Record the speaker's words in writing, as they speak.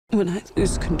When I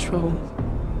lose control,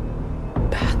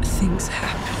 bad things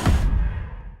happen.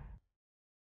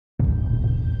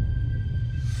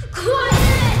 Quiet!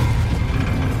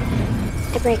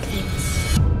 I break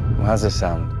things. Well, how's this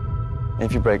sound?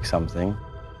 If you break something,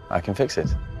 I can fix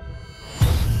it.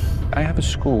 I have a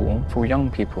school for young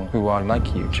people who are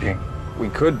like you, G. We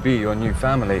could be your new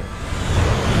family,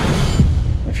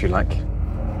 if you like.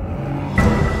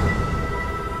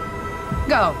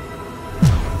 Go.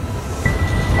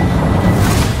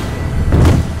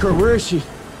 Kurt, where is she?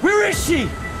 Where is she?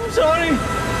 I'm sorry.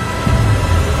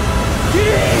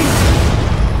 Jeez!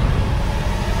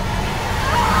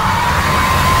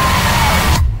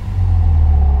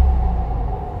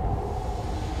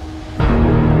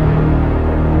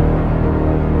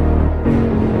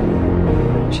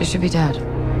 She should be dead.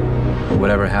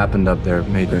 Whatever happened up there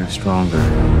made her stronger.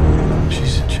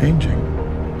 She's changing.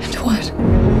 And what?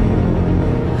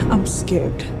 I'm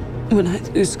scared. When I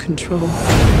lose control,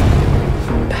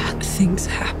 bad things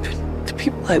happen to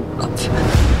people I love.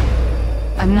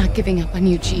 I'm not giving up on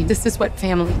you, G. This is what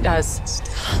family does.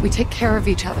 We take care of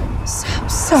each other.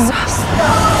 Stop.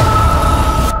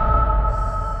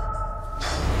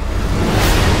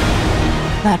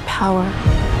 That power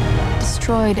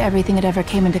destroyed everything it ever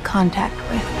came into contact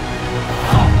with.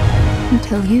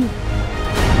 Until you.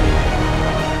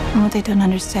 And what they don't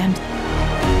understand,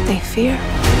 they fear.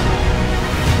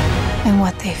 And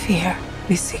what they fear,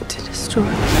 we seek to destroy.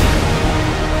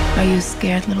 Are you a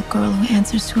scared little girl who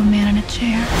answers to a man in a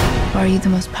chair? Or are you the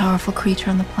most powerful creature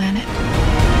on the planet?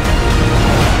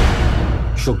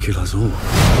 She'll kill us all.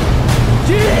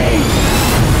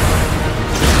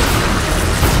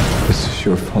 This is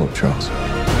your fault, Charles.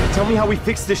 Tell me how we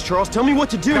fix this, Charles. Tell me what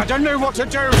to do. I don't know what to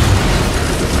do!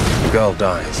 The girl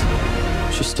dies.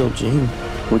 She's still Jean.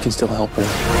 We can still help her.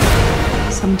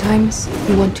 Sometimes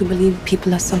we want to believe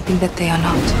people are something that they are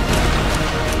not.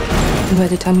 And by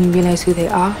the time we realize who they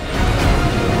are,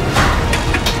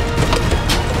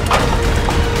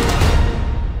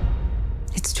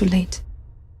 it's too late.